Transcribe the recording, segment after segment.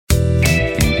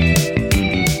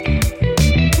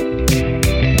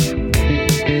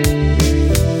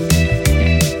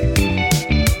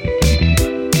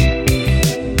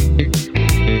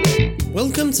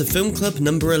to Film Club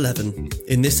number 11.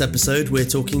 In this episode, we're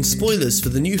talking spoilers for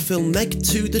the new film Meg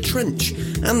 2: The Trench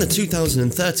and the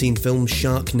 2013 film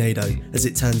Sharknado, as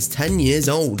it turns 10 years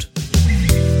old.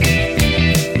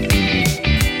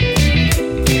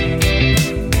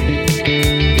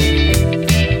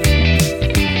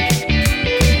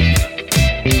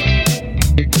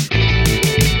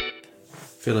 I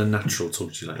feel unnatural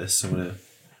talking to you like this. I'm going to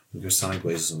go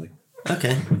sideways or something.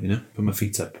 Okay. You know, put my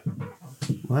feet up.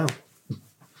 Wow.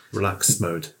 Relaxed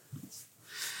mode. Is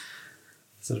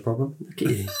that a problem? Look at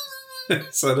you.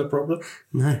 Is that a problem?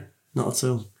 No, not at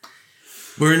all.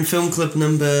 We're in Film Club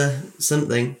number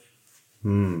something.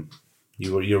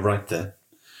 You're right there.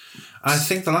 I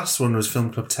think the last one was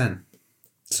Film Club 10.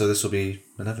 So this will be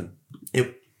 11.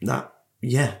 That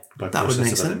would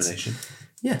make sense. Elimination.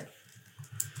 Yeah.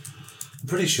 I'm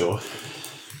pretty sure.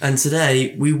 And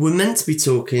today we were meant to be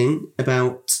talking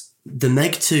about the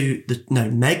Meg 2: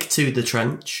 The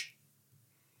Trench.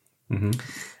 Mm-hmm.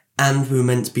 And we were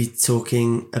meant to be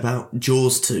talking about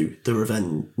Jaws 2, The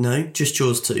Revenge. No, just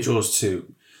Jaws 2. Jaws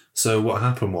 2. So what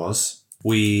happened was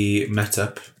we met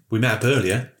up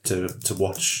earlier to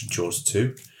watch Jaws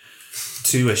 2.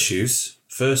 2 issues.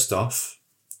 First off,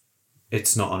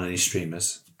 it's not on any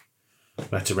streamers.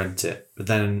 We had to rent it. But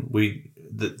then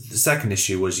the second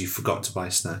issue was you forgot to buy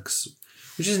snacks,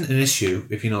 which isn't an issue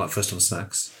if you're not that first on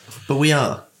snacks. But we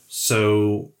are.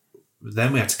 So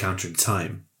then we had to counter in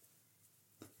time.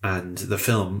 And the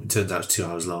film, it turns out, is 2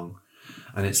 hours long.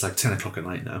 And it's like 10 o'clock at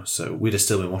night now. So we'd have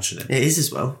still been watching it. It is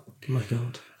as well. Oh my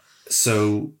God.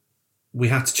 So we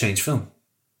had to change film.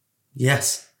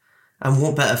 Yes. And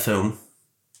what better film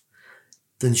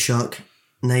than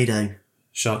Sharknado?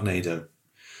 Sharknado.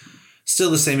 Still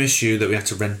the same issue that we had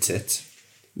to rent it.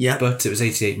 Yeah. But it was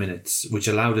 88 minutes, which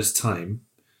allowed us time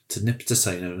to nip to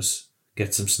Sano's,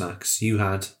 get some snacks. You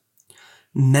had...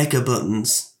 Mega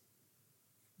buttons.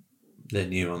 They're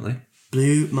new, aren't they?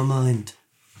 Blew my mind.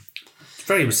 It's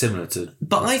very similar to...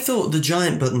 But I thought the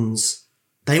giant buttons,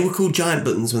 they were called giant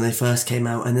buttons when they first came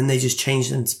out, and then they just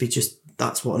changed them to be just,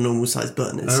 that's what a normal size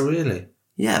button is. Oh, really?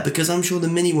 Yeah, because I'm sure the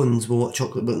mini ones were what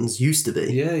chocolate buttons used to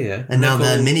be. Yeah, yeah. And now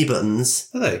they're mini buttons.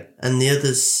 Are they? And the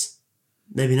others,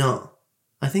 maybe not.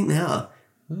 I think they are.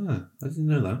 Ah, I didn't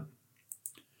know that.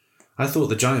 I thought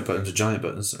the giant buttons are giant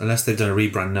buttons, unless they've done a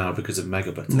rebrand now because of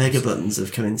mega buttons. Mega buttons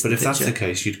have come into the picture. But if that's the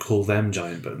case, you'd call them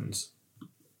giant buttons.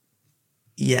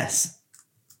 Yes.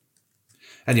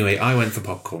 Anyway, I went for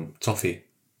popcorn, toffee.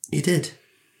 You did?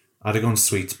 I'd have gone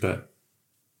sweet, but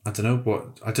I don't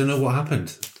know what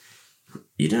happened.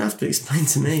 You don't have to explain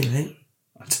to me, mate.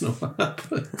 I don't know what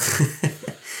happened.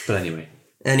 But anyway.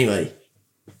 Anyway.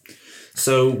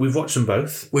 So we've watched them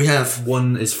both. We have.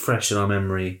 One is fresh in our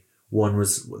memory. One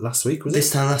was last week, was it?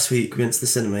 This time last week we went to the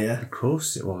cinema, yeah. Of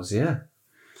course it was, yeah.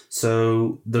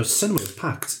 So the cinema was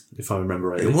packed, if I remember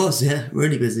rightly. It was, yeah.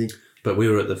 Really busy. But we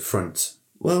were at the front.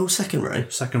 Well, second row.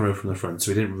 Second row from the front,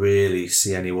 so we didn't really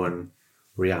see anyone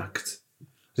react. I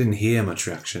didn't hear much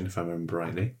reaction, if I remember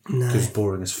rightly. No. It was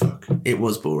boring as fuck. It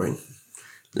was boring.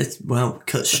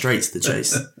 Cut straight to the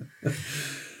chase.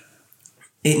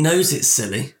 It knows it's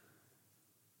silly,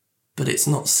 but it's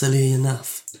not silly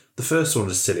enough. The first one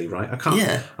was silly, right? I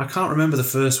can't remember the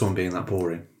first one being that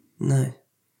boring. No.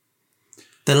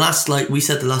 The last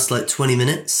 20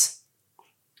 minutes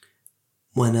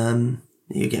when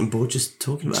you're getting bored just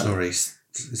talking about Sorry, it.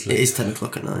 It's It is 10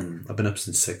 o'clock at night. I've been up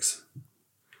since 6.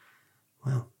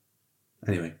 Wow.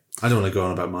 Anyway, I don't want to go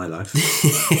on about my life.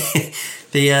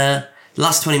 The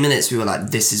last 20 minutes we were like,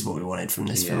 this is what we wanted from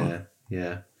this film.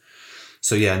 Yeah.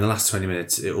 So yeah, in the last 20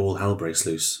 minutes, all hell breaks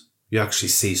loose. You actually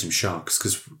see some sharks,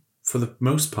 because for the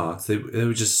most part, they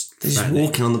were just... They're just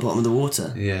walking on the bottom of the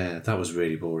water. Yeah, that was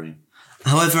really boring.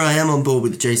 However, I am on board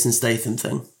with the Jason Statham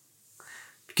thing.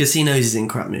 Because he knows he's in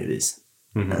crap movies.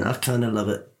 Mm-hmm. And I kind of love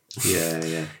it.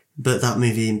 Yeah. But that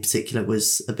movie in particular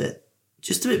was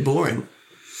just a bit boring.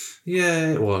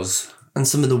 Yeah, it was. And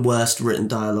some of the worst written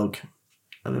dialogue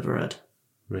I've ever read.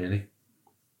 Really?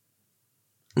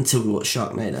 Until we watched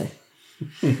Sharknado.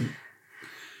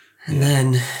 And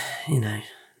then,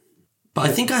 But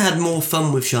I think I had more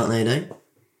fun with Sharknado.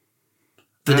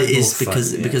 But it is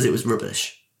because it was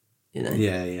rubbish. Yeah.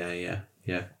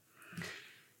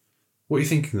 What are you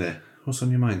thinking there? What's on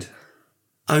your mind?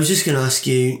 I was just going to ask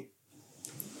you,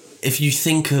 if you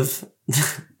think of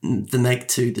the Meg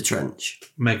 2: The Trench.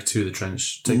 Meg 2: The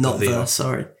Trench. Not the,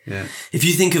 sorry. Yeah. If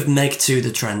you think of Meg 2: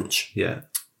 The Trench. Yeah.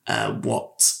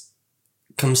 What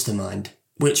comes to mind?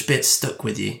 Which bit stuck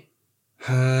with you?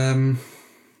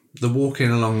 The walking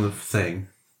along the thing,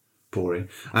 boring.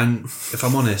 And if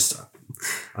I'm honest,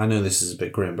 I know this is a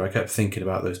bit grim, but I kept thinking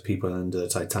about those people under the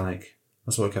Titanic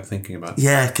That's what I kept thinking about.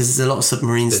 Yeah, because there's a lot of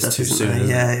submarine It's stuff, too isn't soon, there? isn't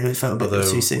it? Yeah, it felt a bit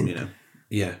too soon. You know,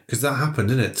 yeah, because that happened,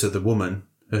 didn't it, to the woman?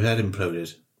 Her head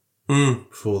imploded.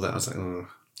 Before that, I was like, oh,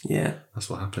 yeah, that's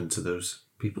what happened to those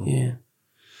people. yeah.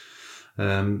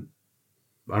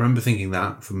 I remember thinking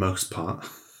that for most part.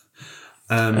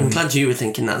 I'm glad you were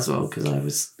thinking that as well, because I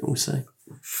was also.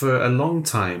 For a long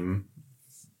time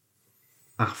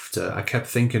after, I kept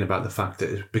thinking about the fact that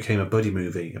it became a buddy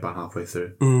movie about halfway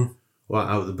through. Well,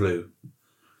 out of the blue.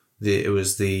 It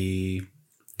was the...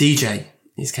 DJ.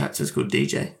 His character was called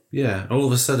DJ. Yeah, all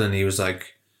of a sudden he was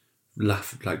like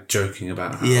joking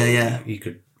about how he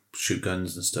could shoot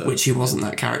guns and stuff. Which he wasn't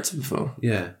that character before.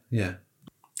 Yeah, yeah.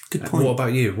 Good point. What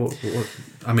about you? What?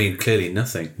 I mean, clearly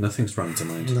nothing. Nothing's sprung to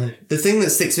mind. No. The thing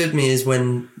that sticks with me is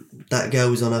when that girl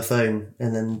was on her phone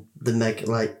and then the Meg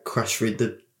crashed through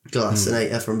the glass and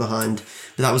ate her from behind.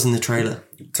 But that was in the trailer.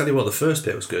 Tell you what, the first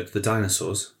bit was good. The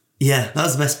dinosaurs. Yeah, that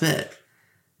was the best bit.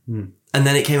 And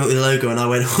then it came up with a logo and I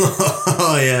went,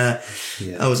 oh yeah.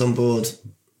 I was on board.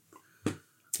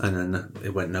 And then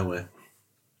it went nowhere.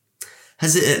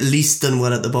 Has it at least done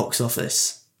well at the box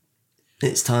office?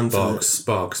 It's time for box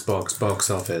office.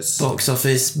 Box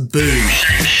office, boom.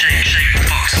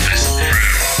 Box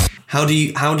office. How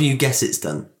do you guess it's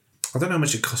done? I don't know how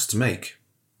much it costs to make,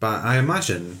 but I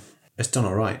imagine it's done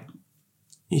all right.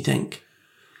 You think?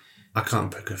 I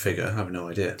can't pick a figure. I have no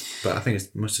idea, but I think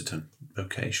it must have done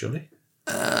okay. Surely.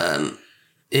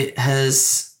 It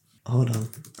has. Hold on.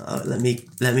 Let me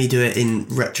do it in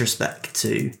retrospect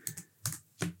to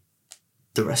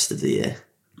the rest of the year.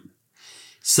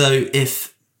 So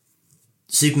if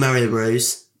Super Mario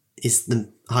Bros. Is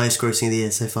the highest grossing of the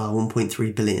year so far,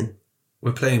 1.3 billion.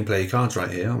 We're playing play cards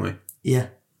right here, aren't we? Yeah.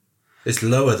 It's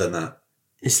lower than that.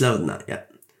 It's lower than that, yeah.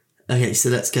 Okay, so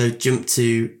let's go jump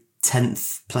to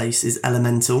 10th place is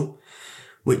Elemental,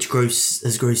 which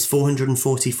has grossed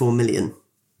 444 million.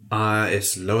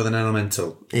 It's lower than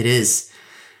Elemental. It is.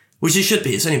 Which it should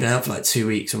be. It's only been out for 2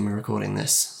 weeks when we're recording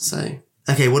this. So,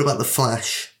 okay, what about The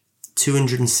Flash?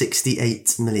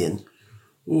 268 million.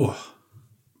 Ooh,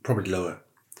 probably lower.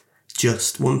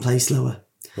 Just one place lower.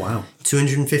 Wow.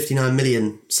 259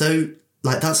 million. So,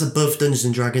 that's above Dungeons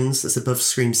and Dragons. That's above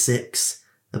Scream 6.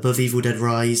 Above Evil Dead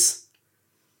Rise.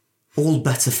 All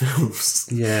better films.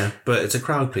 Yeah, but it's a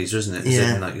crowd pleaser, isn't it?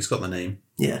 Yeah. It's got the name.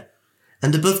 Yeah.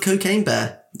 And above Cocaine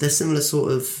Bear. They're similar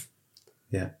sort of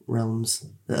realms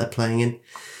that are playing in.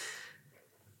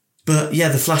 But yeah,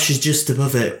 The Flash is just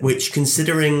above it, which,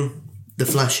 considering The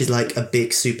Flash is a big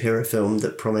superhero film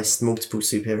that promised multiple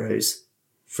superheroes,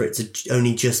 for it to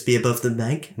only just be above the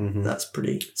Meg, that's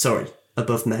pretty... Sorry,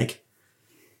 above Meg.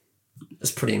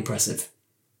 That's pretty impressive.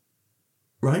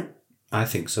 Right? I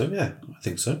think so, yeah. I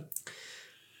think so.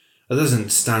 It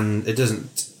doesn't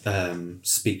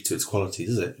speak to its quality,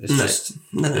 does it? It's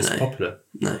it's popular.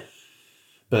 No.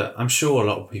 But I'm sure a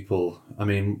lot of people,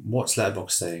 what's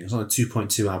Letterboxd saying? It's on a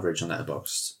 2.2 average on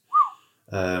Letterboxd.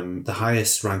 The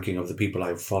highest ranking of the people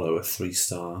I follow are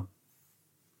 3-star.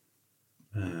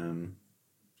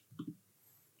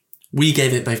 We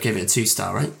both gave it a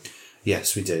 2-star, right?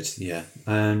 Yes, we did, yeah.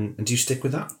 And do you stick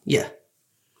with that? Yeah.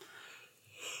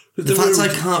 The fact I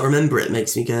can't remember it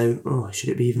makes me go, oh, should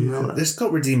it be even lower? It's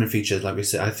got redeeming features, like we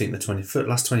said. I think the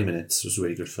last 20 minutes was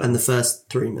really good fun. And the first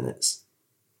 3 minutes.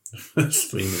 The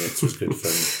first 3 minutes was good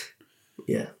fun.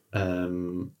 Yeah.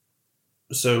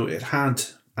 So it had,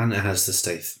 and it has the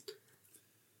Staith.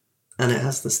 And it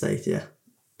has the Staith, yeah.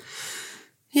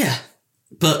 Yeah.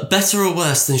 But better or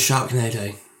worse than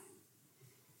Sharknado?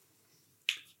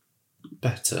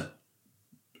 Better.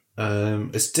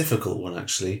 It's a difficult one,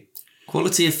 actually.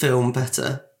 Quality of film,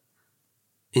 better.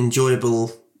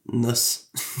 Enjoyableness.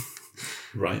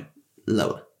 Right.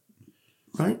 Lower.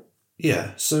 Right?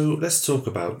 Yeah, so let's talk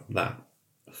about that.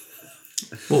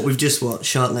 What we've just watched,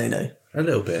 Sharknado. A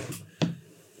little bit.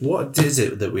 What is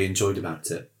it that we enjoyed about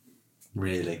it?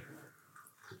 Really?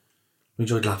 We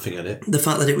enjoyed laughing at it. The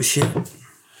fact that it was shit.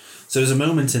 So there's a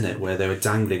moment in it where they were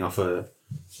dangling off a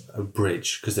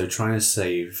bridge because they were trying to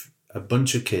save a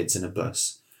bunch of kids in a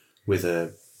bus with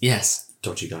a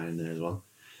dodgy guy in there as well.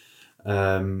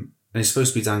 And he's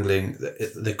supposed to be dangling.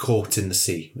 They're caught in the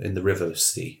sea, in the river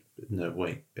sea. No,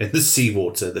 wait. In the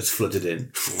seawater that's flooded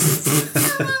in.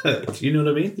 Do you know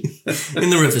what I mean?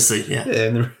 In the river sea, yeah. Yeah,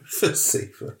 in the river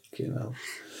sea. Fucking hell.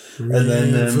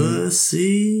 River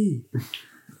sea.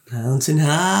 Mountain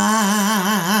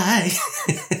high.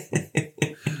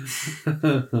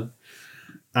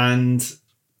 And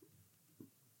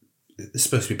it's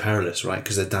supposed to be perilous, right?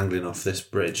 Because they're dangling off this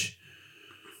bridge.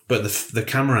 But the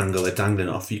camera angle they're dangling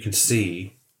off, you can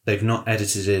see they've not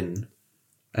edited in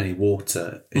any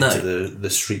water into the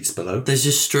streets below. There's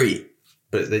just street.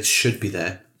 But it should be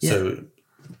there. Yeah. So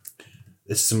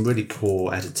there's some really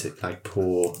poor editing, like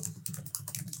poor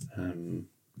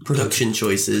production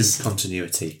choices.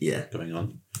 Continuity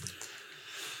going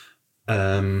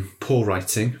on. Poor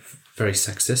writing. Very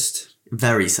sexist.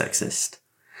 Very sexist.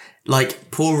 Like,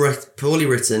 poorly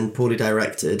written, poorly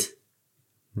directed.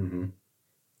 Mm-hmm.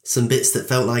 Some bits that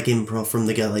felt like improv from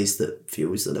the guys that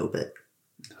fused a little bit.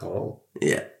 Oh.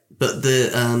 Yeah. But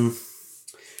the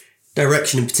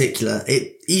direction in particular,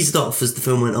 it eased off as the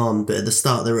film went on, but at the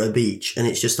start they were at a beach, and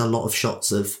it's just a lot of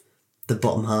shots of the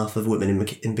bottom half of women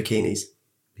in bikinis.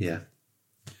 Yeah.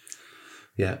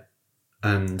 Yeah.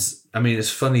 And, I mean, it's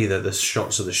funny that the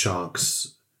shots of the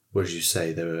sharks, what did you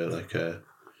say, they were like a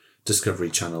Discovery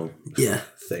Channel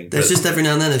thing. There's just every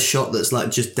now and then a shot that's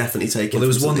like just definitely taken. Well, there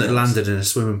was one that landed in a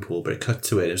swimming pool, but it cut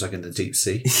to it. It was like in the deep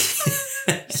sea.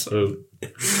 So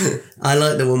I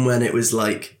like the one when it was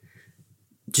like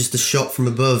just a shot from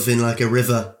above in like a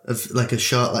river of like a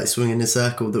shark like swimming in a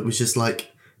circle that was just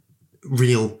like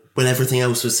real when everything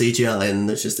else was CGI, and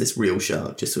there's just this real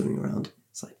shark just swimming around.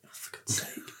 It's like, oh, for God's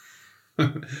sake.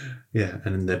 Yeah,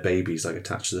 and then their babies like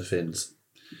attached to the fins.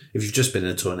 If you've just been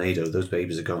in a tornado, those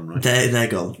babies are gone, right? They're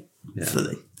gone. Yeah.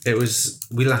 Fully. It was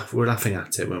we were laughing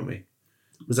at it, weren't we?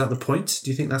 Was that the point?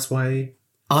 Do you think that's why?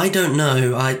 I don't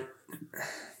know.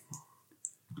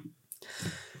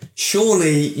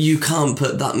 Surely you can't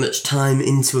put that much time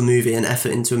into a movie and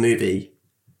effort into a movie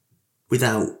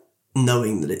without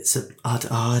knowing that it's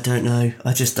I don't know.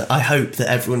 I hope that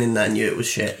everyone in there knew it was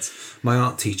shit. My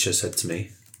art teacher said to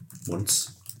me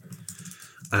once,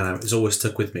 and it's always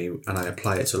stuck with me, and I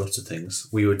apply it to lots of things.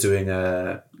 We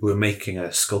were making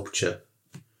a sculpture,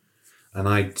 and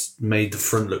I'd made the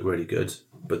front look really good,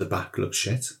 but the back looked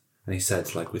shit. And he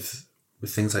said, like, with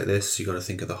things like this, you got to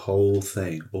think of the whole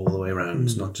thing all the way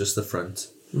around, not just the front,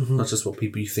 not just what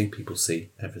you think people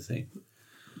see, everything.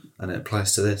 And it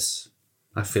applies to this.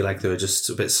 I feel like they were just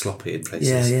a bit sloppy in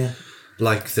places. Yeah.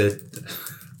 Like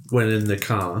when in the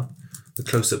car, the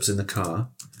close-ups in the car,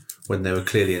 when they were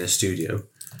clearly in a studio.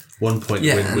 One point,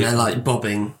 and they're like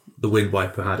bobbing. The wind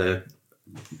wiper had a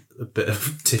bit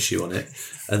of tissue on it,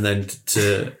 and then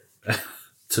to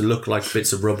look like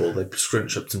bits of rubble, they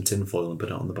scrunched up some tinfoil and put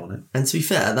it on the bonnet. And to be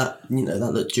fair, that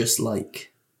looked just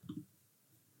like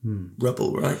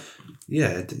rubble, right?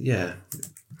 Yeah.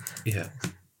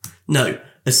 No,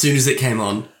 as soon as it came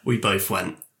on, we both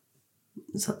went,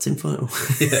 is that tinfoil?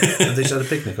 Yeah, and they just had a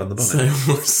picnic on the bonnet.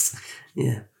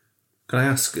 Yeah. Can I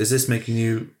ask, is this making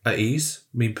you at ease?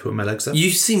 Me putting my legs up? You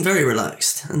seem very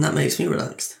relaxed, and that makes me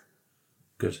relaxed.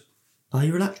 Good. Are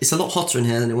you relaxed? It's a lot hotter in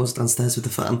here than it was downstairs with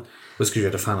the fan. Well, it's because you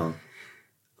had a fan on.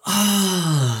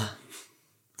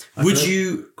 Would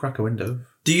you... Crack a window.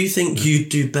 Do you think you'd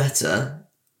do better...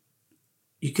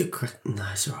 You could crack... No,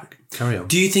 it's all right. Carry on.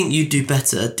 Do you think you'd do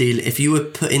better if you were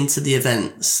put into the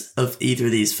events of either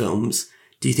of these films,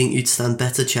 do you think you'd stand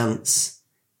better chance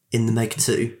in the Meg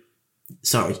 2?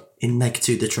 Sorry, in Meg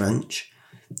 2 The Trench,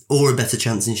 or a better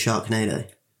chance in Sharknado?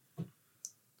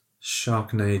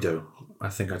 Sharknado. I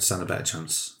think I'd stand a better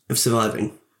chance. Of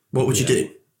surviving. What would you do?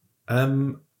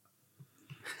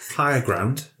 Higher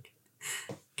ground.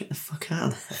 Get the fuck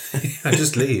out of there. I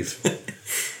just leave.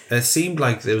 It seemed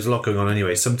like there was a lot going on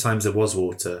anyway. Sometimes there was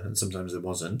water and sometimes there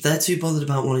wasn't. They're too bothered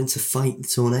about wanting to fight the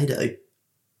tornado.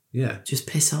 Yeah. Just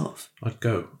piss off. I'd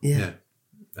go. Yeah.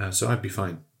 So I'd be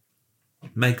fine.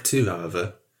 Meg 2,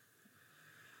 however,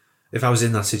 if I was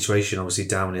in that situation, obviously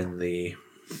down in the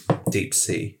deep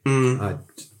sea, I'd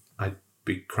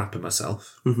be crapping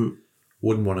myself. Mm-hmm.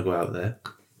 Wouldn't want to go out there.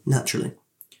 Naturally.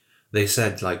 They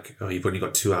said, like, oh, you've only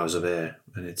got 2 hours of air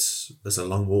and there's a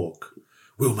long walk.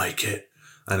 We'll make it.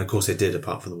 And of course they did,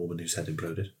 apart from the woman whose head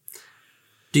imploded.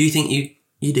 Do you think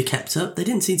you'd have kept up? They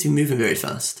didn't seem to be moving very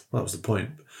fast. Well, that was the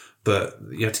point. But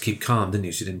you had to keep calm, didn't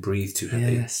you? So you didn't breathe too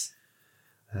heavy. Yes.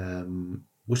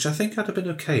 Which I think I'd have been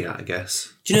okay at, I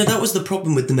guess. Do you know, that was the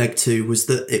problem with the Meg 2, was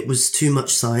that it was too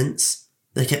much science.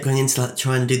 They kept going into like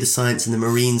trying to do the science and the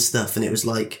marine stuff, and it was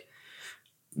like,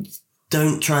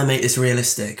 don't try and make this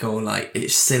realistic, or like,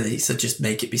 it's silly, so just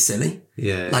make it be silly.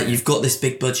 Yeah. Like, you've got this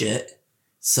big budget,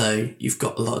 so you've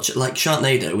got a lot of, like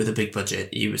Sharknado with a big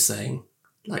budget, you were saying,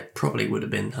 like, probably would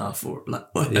have been half or, like,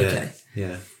 okay.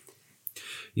 Yeah.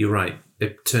 You're right.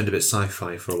 It turned a bit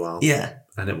sci-fi for a while. Yeah.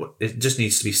 And it just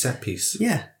needs to be set piece.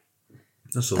 Yeah.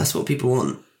 That's all. That's what people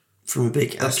want from a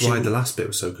big action. That's why the last bit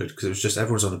was so good, because it was just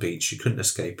everyone's on the beach, you couldn't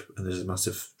escape, and there's a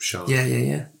massive shark. Yeah.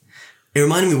 It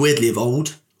reminded me weirdly of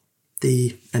Old,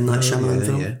 the M. Night Shyamalan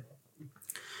film. Yeah.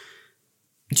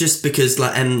 Just because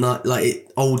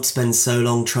old spends so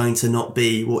long trying to not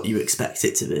be what you expect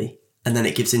it to be, and then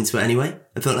it gives into it anyway.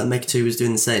 I felt like Meg 2 was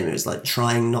doing the same. It was like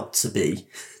trying not to be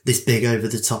this big over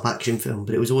the top action film,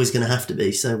 but it was always going to have to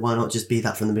be. So why not just be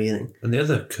that from the beginning? And the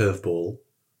other curveball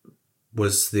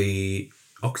was the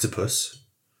octopus.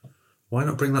 Why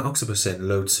not bring that octopus in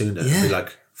loads sooner? Yeah. And be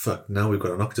like, fuck, now we've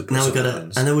got an octopus. Now we've got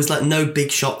it. and there was like no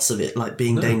big shots of it like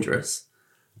being dangerous.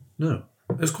 No.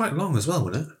 It was quite long as well,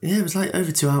 wasn't it? Yeah, it was like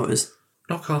over 2 hours.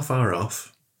 Knock half hour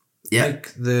off. Yeah.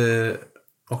 Make the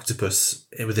octopus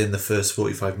within the first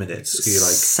 45 minutes. So you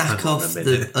like sack off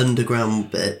the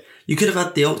underground bit. You could have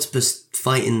had the octopus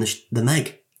fighting the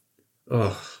Meg.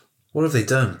 Oh, what have they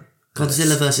done?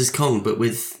 Godzilla versus Kong, but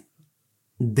with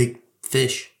big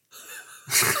fish.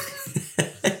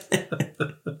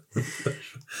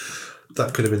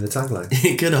 That could have been the tagline.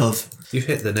 It could have. You've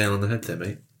hit the nail on the head there,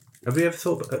 mate. Have you ever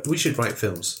thought we should write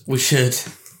films? We should.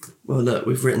 Well, look,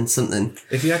 we've written something.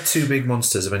 If you had two big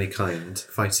monsters of any kind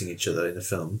fighting each other in a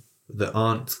film that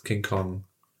aren't King Kong,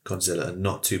 Godzilla, and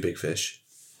not two big fish,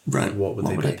 right? What would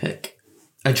they be? I pick?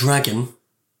 A dragon.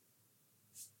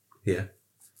 Yeah.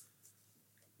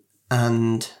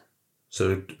 And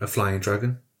so a flying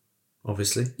dragon,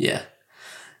 obviously. Yeah.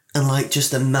 And like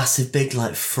just a massive big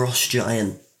like frost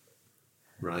giant.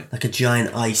 Right. Like a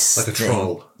giant ice like a thing.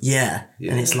 troll. Yeah.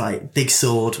 And it's like big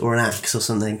sword or an axe or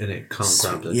something. And it can't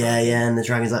grab it. Yeah, and the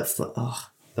dragon's like, oh.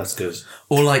 That's good.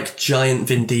 Or like giant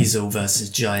Vin Diesel versus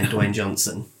giant Dwayne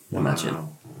Johnson.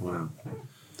 Imagine. Wow.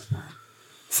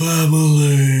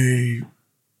 Family.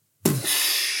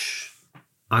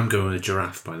 I'm going with a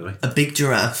giraffe, by the way. A big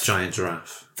giraffe. Giant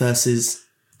giraffe. Versus...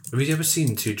 Have you ever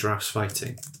seen two giraffes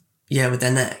fighting? Yeah, with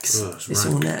their necks. Oh, it's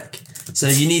all neck. So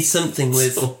you need something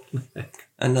with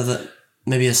another...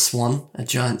 Maybe a swan. A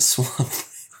giant swan.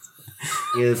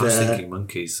 I was thinking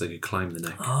monkeys, so you climb the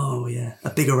neck. Oh, yeah. A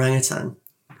big orangutan.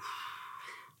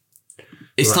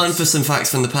 It's time for some facts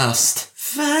from the past.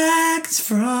 Facts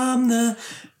from the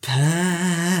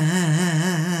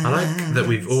past. I like that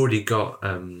we've already got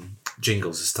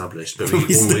jingles established, but we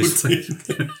always...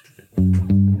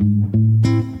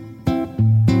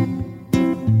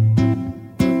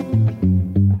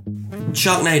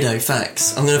 Sharknado,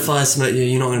 facts. I'm going to fire some at you,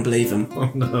 you're not going to believe them.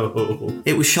 Oh no.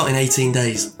 It was shot in 18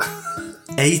 days.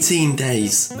 18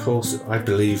 days. Of course, I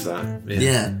believe that.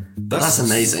 Yeah. That's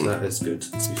amazing. That is good.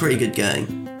 It's pretty good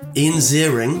going. Ian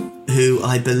Ziering, who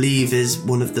I believe is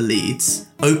one of the leads,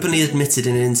 openly admitted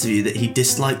in an interview that he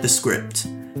disliked the script,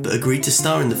 but agreed to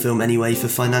star in the film anyway for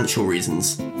financial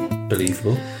reasons.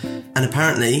 Believable. And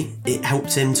apparently, it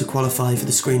helped him to qualify for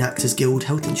the Screen Actors Guild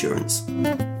health insurance,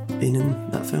 being in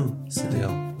that film. So. Yeah.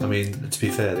 I mean, to be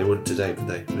fair, they wouldn't today, would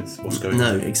they, with what's going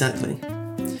on? No, exactly.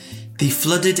 The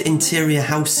flooded interior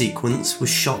house sequence was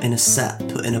shot in a set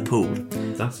put in a pool.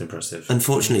 That's impressive.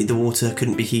 Unfortunately, the water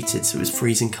couldn't be heated, so it was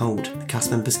freezing cold. The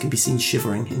cast members can be seen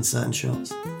shivering in certain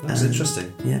shots. That's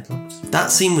interesting. Yeah.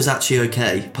 That scene was actually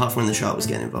okay, apart from when the shark was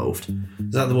getting involved.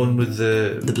 Is that the one with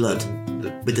the blood?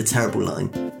 With the terrible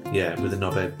line. Yeah, with the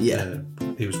knobhead. Yeah.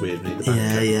 He was weird, wasn't he?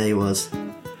 Yeah, he was.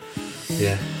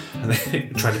 Yeah. And they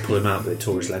tried to pull him out, but they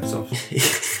tore his legs off.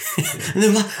 And they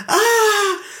were like,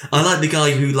 ah! I like the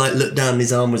guy who like looked down and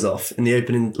his arm was off in the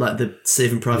opening, like the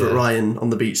Saving Private Ryan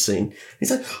on the beach scene. He's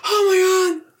like, oh my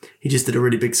god! He just did a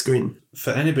really big scream.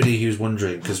 For anybody who's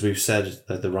wondering, because we've said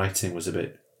that the writing was a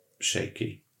bit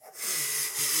shaky.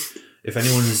 If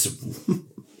anyone's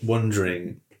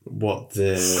wondering what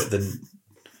the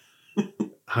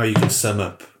how you can sum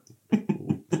up,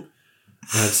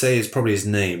 I'd say it's probably his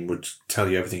name would tell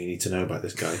you everything you need to know about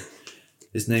this guy.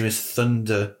 His name is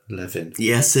Thunder Levin.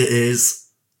 Yes, it is.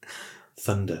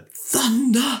 Thunder.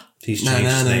 He's changed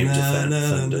his name to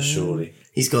Thunder, surely.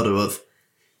 He's got to have.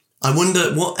 I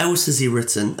wonder, what else has he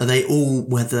written? Are they all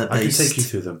weather-based? I can take you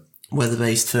through them.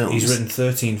 Weather-based films? He's written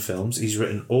 13 films. He's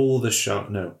written all the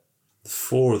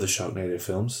 4 of the Sharknado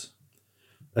films.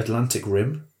 Atlantic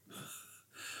Rim.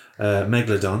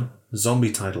 Megalodon.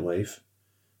 Zombie Tidal Wave.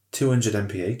 200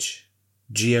 mph.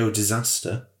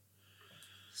 Geodisaster.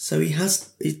 So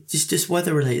it's just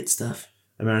weather-related stuff.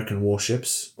 American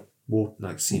Warships.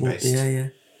 Like sea-based.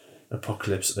 Yeah.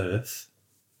 Apocalypse Earth.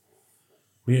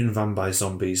 Mutant Vampire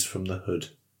Zombies from the Hood.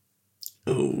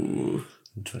 Oh.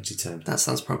 In 2010. That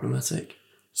sounds problematic.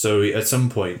 So at some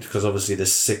point, because obviously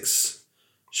there's 6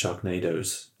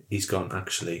 Sharknados, he's gone,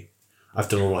 actually, I've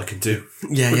done all I can do.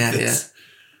 Yeah.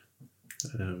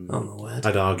 Oh my word.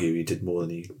 I'd argue he did more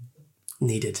than he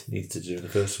needed to do in the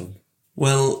first one.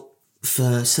 Well,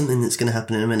 for something that's going to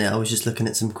happen in a minute, I was just looking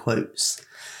at some quotes.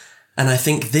 And I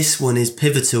think this one is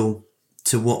pivotal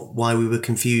to why we were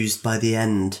confused by the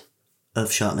end of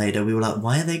Sharknado, we were like,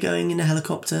 why are they going in a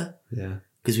helicopter? Yeah.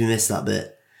 Because we missed that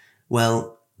bit.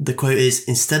 Well, the quote is,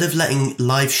 instead of letting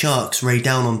live sharks rain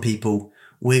down on people,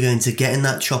 we're going to get in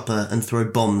that chopper and throw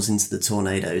bombs into the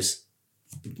tornadoes.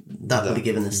 That would have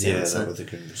given us the answer. That would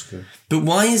have given us good. But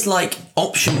why is like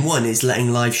option 1 is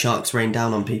letting live sharks rain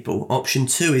down on people? Option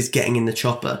 2 is getting in the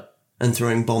chopper and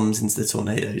throwing bombs into the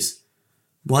tornadoes.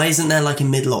 Why isn't there like a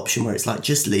middle option where it's like,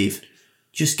 just leave,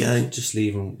 just go. Just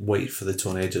leave and wait for the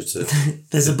tornado to...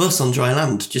 There's a bus on dry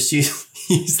land. Just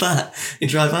use that and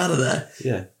drive out of there.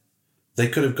 Yeah. They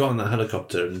could have gotten that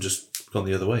helicopter and just gone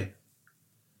the other way.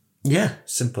 Yeah.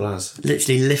 Simple as.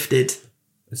 Literally lifted.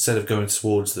 Instead of going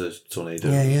towards the tornado,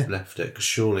 left it. Because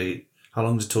surely, how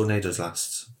long do tornadoes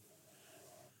last?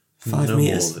 5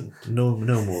 metres. No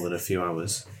more than a few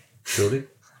hours. Surely?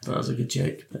 That was a good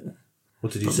joke. But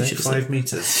what did you say? 5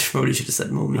 metres? Probably should have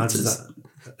said more How metres. does that...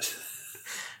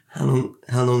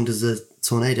 How long does a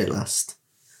tornado last?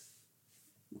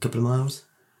 A couple of miles?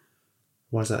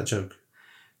 Why is that a joke?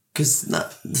 Because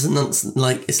that's a nonsense.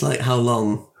 Like, it's like how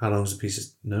long? How long is a piece of...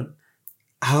 No?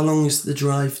 How long is the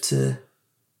drive to...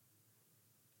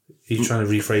 Are you trying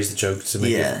to rephrase the joke to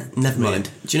make it... never mind.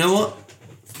 Do you know what?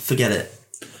 Forget it.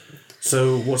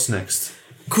 So, what's next?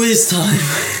 Quiz time.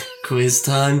 Quiz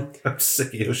time. I'm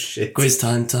sick of your shit. Quiz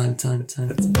time. Quiz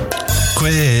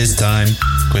time.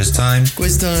 Quiz time.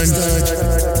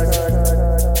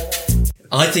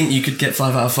 I think you could get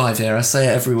 5 out of 5 here. I say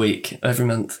it every week, every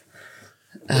month,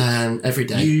 every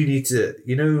day. You need to...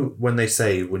 You know when they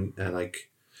say, when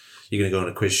like, you're going to go on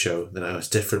a quiz show, then it's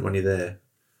different when you're there.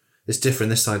 It's different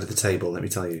this side of the table, let me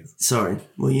tell you. Sorry.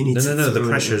 Well, you need to... No, the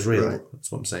pressure is real. Right.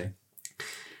 That's what I'm saying.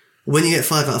 When you get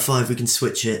 5 out of 5, we can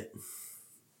switch it.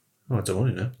 Oh, I don't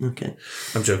want to know. Okay.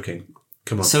 I'm joking.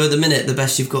 Come on. So at the minute, the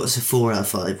best you've got is a 4 out of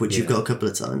 5, which you've got a couple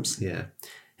of times. Yeah.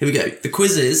 Here we go. The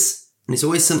quiz is, and it's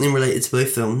always something related to both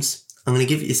films. I'm going to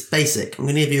give you, it's basic. I'm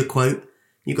going to give you a quote.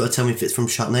 You've got to tell me if it's from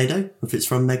Sharknado or if it's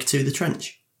from Meg 2, The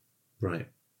Trench. Right.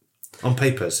 On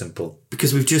paper, simple.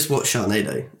 Because we've just watched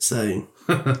Sharknado, so...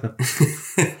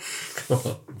 Come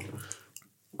on.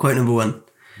 Quote number 1.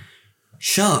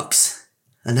 Sharks.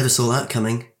 I never saw that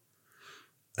coming.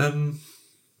 The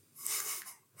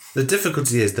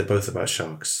difficulty is they're both about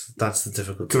sharks. That's the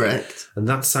difficulty. Correct. And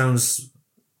that sounds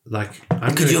like...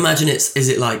 Could you imagine is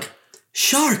it like,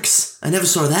 sharks, I never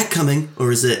saw that coming?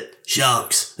 Or is it,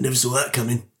 sharks, I never saw that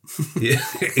coming? Yeah,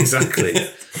 exactly.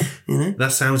 You know?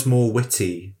 That sounds more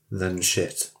witty than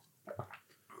shit.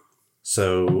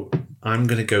 So I'm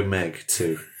going to go Meg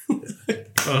too. Oh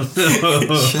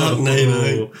no.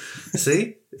 Sharknado.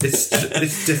 See? It's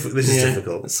difficult. This is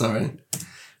difficult. Sorry.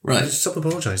 Right. Just stop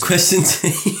apologising. Question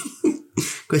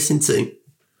 2. Question 2.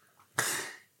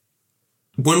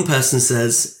 One person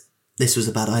says, this was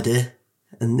a bad idea.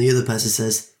 And the other person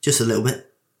says, just a little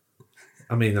bit.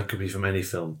 I mean, that could be from any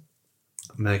film.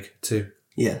 Meg, too.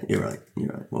 Yeah, you're right.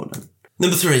 Well done.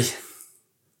 Number 3.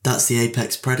 That's the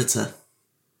apex predator.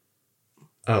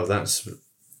 Oh, that's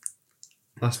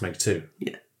Meg, too.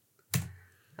 Yeah.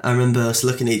 I remember us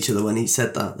looking at each other when he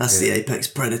said that. That's the apex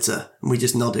predator. And we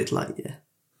just nodded like, yeah,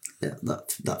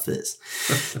 that fits.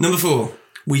 Number 4.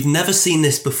 We've never seen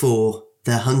this before.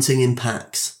 They're hunting in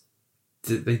packs.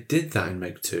 They did that in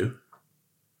Meg 2.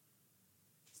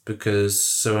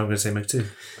 So I'm going to say Meg 2.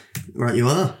 Right, you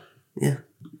are. Yeah.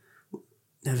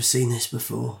 Never seen this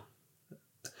before.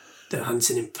 They're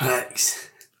hunting in packs.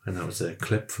 And that was a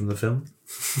clip from the film.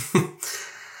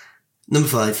 Number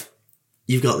 5.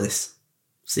 You've got this.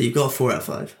 So you've got a 4 out of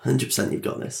 5. 100% you've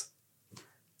got this.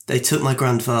 They took my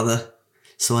grandfather,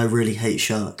 so I really hate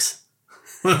sharks.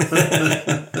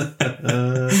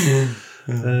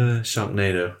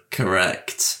 Sharknado.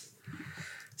 Correct.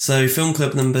 So film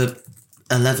club number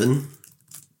 11.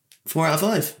 4 out of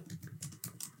 5.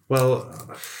 Well,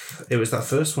 it was that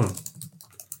first one.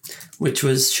 Which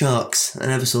was sharks. I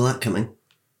never saw that coming.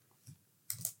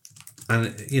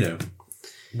 And,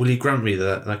 will you grant me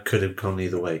that could have gone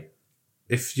either way?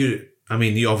 You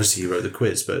obviously wrote the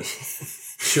quiz, but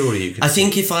surely you could. I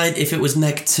think if it was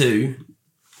Meg 2,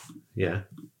 yeah,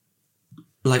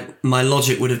 like my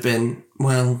logic would have been,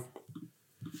 well,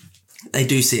 they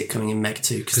do see it coming in Meg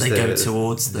 2 because they go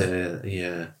towards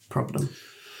the problem.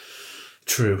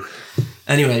 True.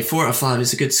 Anyway, 4 out of 5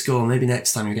 is a good score. Maybe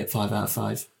next time you get 5 out of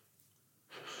 5.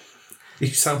 You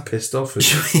sound pissed off.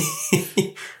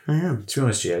 I am. To be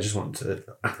honest, I just want to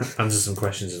answer some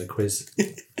questions in a quiz.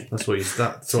 That's what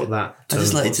that. I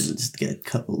just like to just get a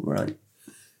couple right.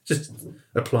 Just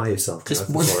apply yourself. Just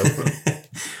one.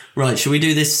 Right, shall we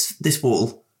do this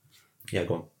wall? Yeah,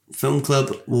 go on. Film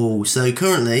club wall. So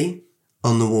currently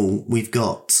on the wall we've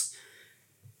got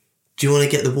Do you want to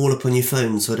get the wall up on your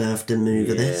phone so I don't have to move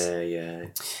this? Yeah.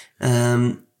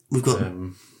 We've got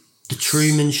The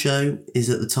Truman Show is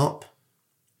at the top.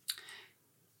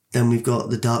 Then we've got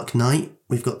The Dark Knight.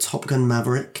 We've got Top Gun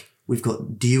Maverick. We've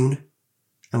got Dune.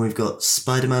 And we've got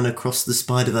Spider-Man Across the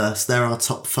Spider-Verse. They're our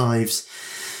top 5s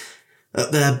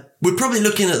up there. We're probably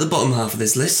looking at the bottom half of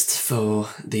this list for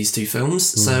these two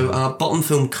films. So our bottom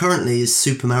film currently is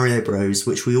Super Mario Bros.,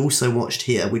 which we also watched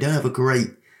here. We don't have a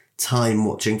great time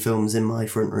watching films in my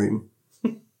front room.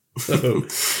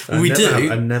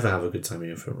 I never have a good time in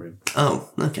your front room.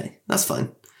 Oh, okay. That's fine.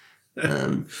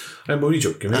 I'm only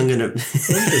joking. I'm going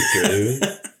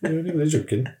to... I'm only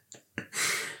joking.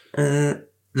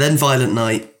 Then Violent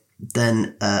Night,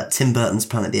 then Tim Burton's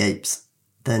Planet of the Apes,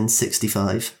 then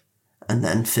 65, and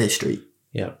then Fear Street.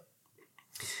 Yeah.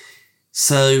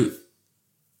 So,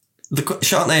 the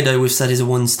Sharknado we've said is a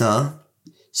 1 star.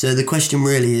 So the question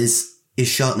really is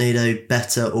Sharknado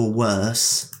better or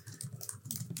worse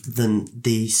than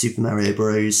the Super Mario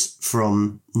Bros.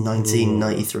 From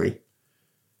 1993? Ooh.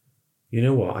 You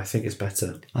know what? I think it's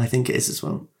better. I think it is as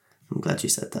well. I'm glad you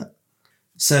said that.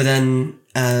 So then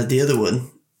the other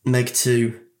one, Meg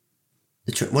 2.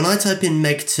 When I type in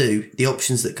Meg 2, the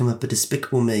options that come up are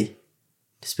Despicable Me.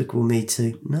 Despicable Me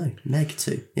 2. No, Meg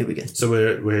 2. Here we go. So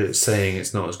we're saying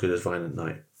it's not as good as Violent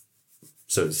Night.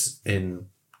 So it's in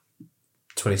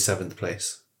 27th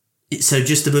place. So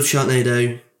just above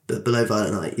Sharknado, but below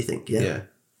Violent Night, you think? Yeah. Yeah.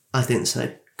 I think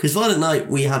so. Because Violent Night,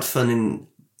 we had fun in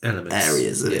elements.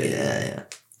 Areas of it. Yeah.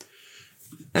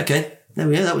 Okay. There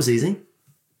we go. That was easy.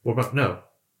 What about... No.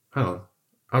 Hang on.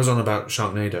 I was on about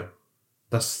Sharknado.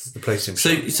 That's the placing. So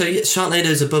yeah,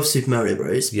 Sharknado's above Super Mario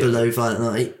Bros. Below Violent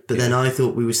Night. But then I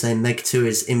thought we were saying Meg 2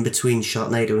 is in between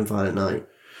Sharknado and Violent Night.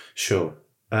 Sure.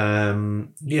 Yeah.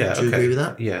 Do you agree with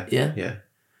that? Yeah. Yeah.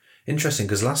 Interesting,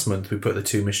 because last month we put the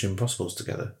 2 Mission Impossibles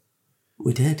together.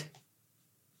 We did.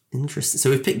 Interesting.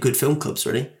 So we've picked good film clubs,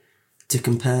 really, to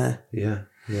compare. Yeah.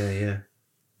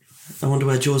 I wonder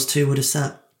where Jaws 2 would have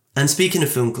sat. And speaking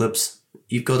of film clubs,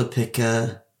 you've got to pick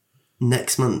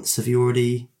next month's. Have you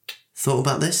already thought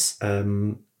about this?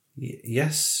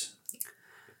 Yes.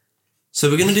 So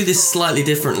we're going to do this slightly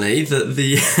differently. That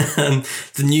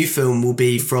the new film will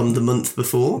be from the month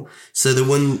before. So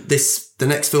the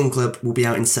next film club will be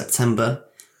out in September.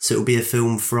 So it'll be a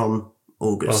film from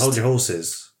August. Well, hold your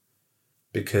horses,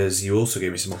 because you also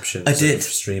gave me some options. I did. For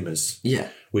streamers. Yeah.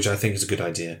 Which I think is a good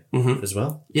idea as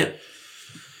well. Yep.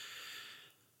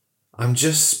 I'm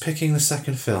just picking the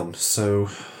second film, so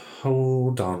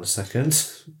hold on a second.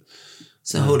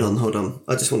 So hold on.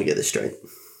 I just want to get this straight.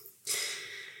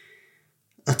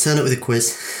 I turn up with a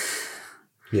quiz.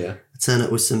 Yeah. I turn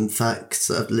up with some facts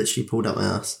that I've literally pulled out my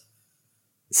ass.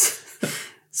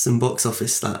 Some box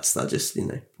office stats that I just,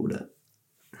 pulled out.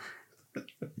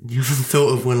 You haven't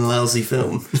thought of one lousy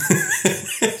film?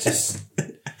 Just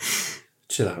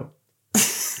chill out.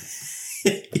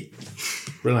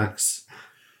 Relax.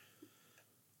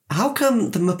 How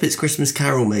come The Muppets Christmas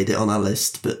Carol made it on our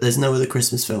list, but there's no other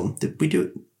Christmas film? Did we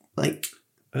do it,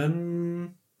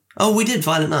 Oh, we did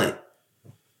Violent Night.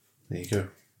 There you go.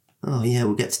 Oh, yeah,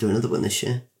 we'll get to do another one this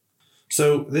year.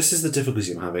 So, this is the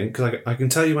difficulty I'm having, because I can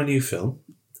tell you my new film.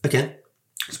 Okay.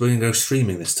 So, we're going to go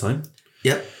streaming this time.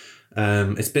 Yep.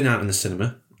 It's been out in the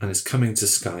cinema, and it's coming to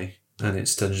Sky, and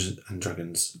it's Dungeons and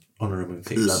Dragons: Honor Among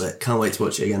Thieves. Love it. Can't wait to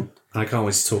watch it again. I can't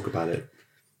wait to talk about it.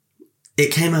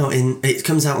 It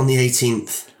comes out on the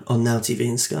 18th on Now TV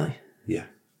and Sky. Yeah,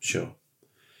 sure.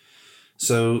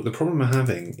 So the problem I'm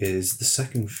having is the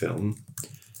second film.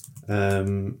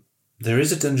 There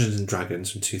is a Dungeons and Dragons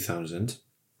from 2000,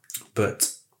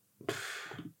 but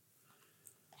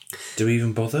do we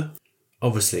even bother?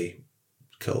 Obviously,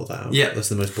 cut all that out. Yeah, that's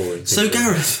the most boring thing. So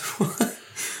Gareth,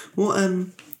 what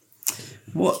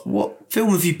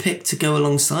film have you picked to go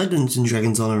alongside Dungeons and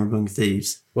Dragons: Honor Among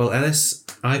Thieves? Well, Ellis,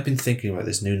 I've been thinking about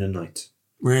this noon and night.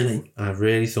 Really? I've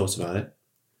really thought about it.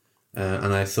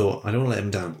 And I thought, I don't want to let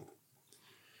him down.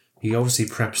 He obviously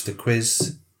preps the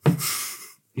quiz.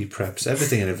 He preps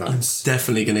everything in advance. I'm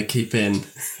definitely going to keep in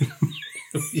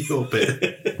your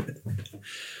bit.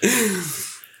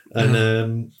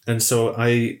 And so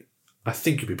I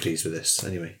think you'll be pleased with this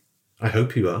anyway. I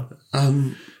hope you are.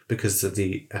 Because of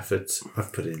the effort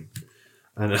I've put in.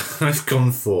 And I've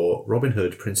gone for Robin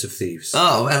Hood, Prince of Thieves.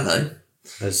 Oh, hello.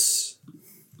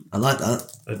 I like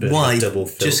that. A bit Why? Of a double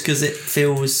fill. Just because it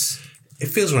feels... It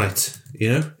feels right,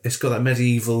 It's got that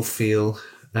medieval feel.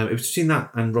 It was between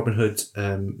that and Robin Hood,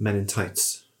 Men in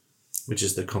Tights, which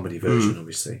is the comedy version,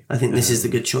 obviously. I think this is the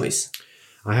good choice.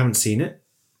 I haven't seen it,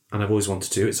 and I've always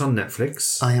wanted to. It's on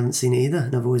Netflix. I haven't seen it either,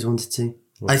 and I've always wanted to.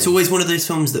 It's always one of those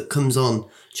films that comes on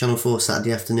Channel 4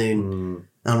 Saturday afternoon,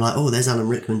 and I'm like, oh, there's Alan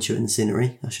Rickman chewing the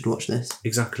scenery. I should watch this.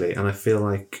 Exactly, and I feel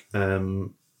like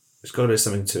it's got to be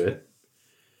something to it,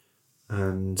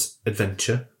 and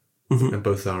adventure, and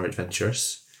both are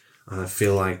adventurous. And I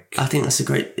feel like I think it's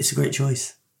a great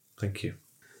choice. Thank you.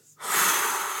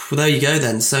 Well, there you go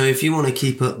then. So if you want to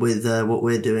keep up with what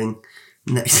we're doing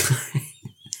next.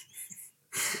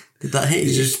 Did that hit you?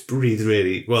 You just breathe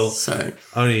really well. Sorry.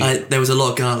 There was a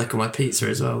lot of garlic on my pizza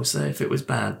as well, so if it was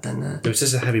bad, then... it was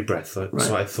just a heavy breath, so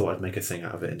I thought I'd make a thing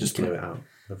out of it and just blow it out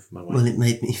of my way. Well, it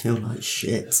made me feel like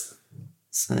shit.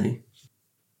 So...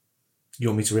 You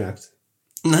want me to react?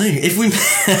 No,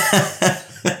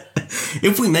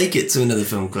 if we make it to another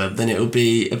film club, then it'll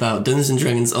be about Dungeons and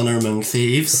Dragons Honor Among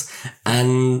Thieves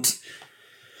and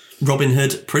Robin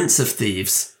Hood, Prince of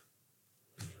Thieves.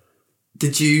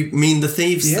 Did you mean the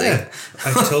thieves thing? Yeah,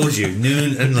 I told you,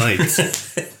 noon and night.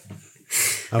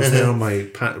 I was there on my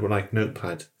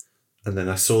notepad, and then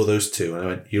I saw those two, and I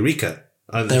went, Eureka!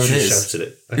 I there it is. Shouted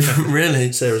it.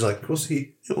 Really? Sarah was like, what's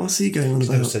he going on about? I've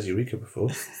never said Eureka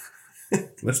before.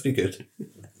 Must be good.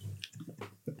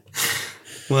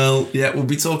 Well, yeah, we'll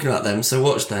be talking about them, so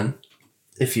watch them,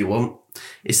 if you want.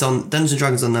 It's on Dungeons &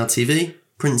 Dragons on Now TV,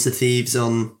 Prince of Thieves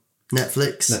on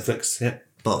Netflix. Yeah.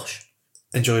 Bosh.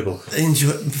 Enjoyable.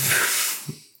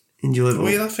 Enjoyable. What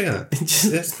are you laughing at?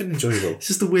 It's been enjoyable. It's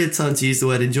just a weird time to use the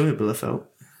word enjoyable, I felt.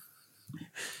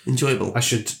 Enjoyable. I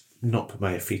should not put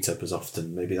my feet up as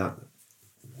often. Maybe that...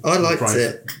 I liked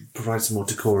it. Provide some more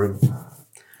decorum. There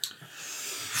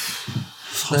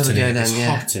we go then,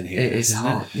 yeah. Hot in here. It is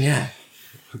hot, yeah.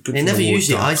 It never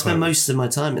usually... I spend most of my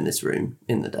time in this room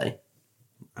in the day.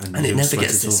 And it never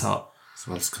gets this hot.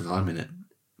 Well, it's because I'm in it.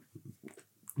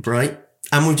 Right.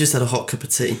 And we've just had a hot cup of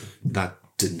tea. That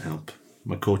didn't help.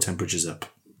 My core temperature's up.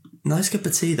 Nice cup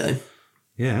of tea, though.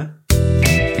 Yeah.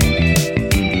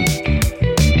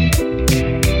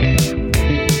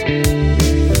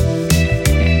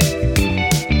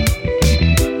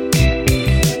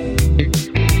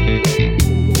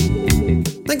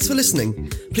 Thanks for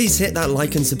listening. Please hit that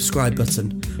like and subscribe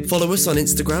button. Follow us on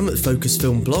Instagram at Focus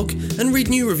Film Blog and read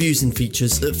new reviews and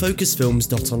features at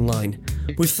focusfilms.online.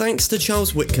 With thanks to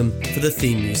Charles Whitcomb for the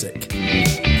theme music.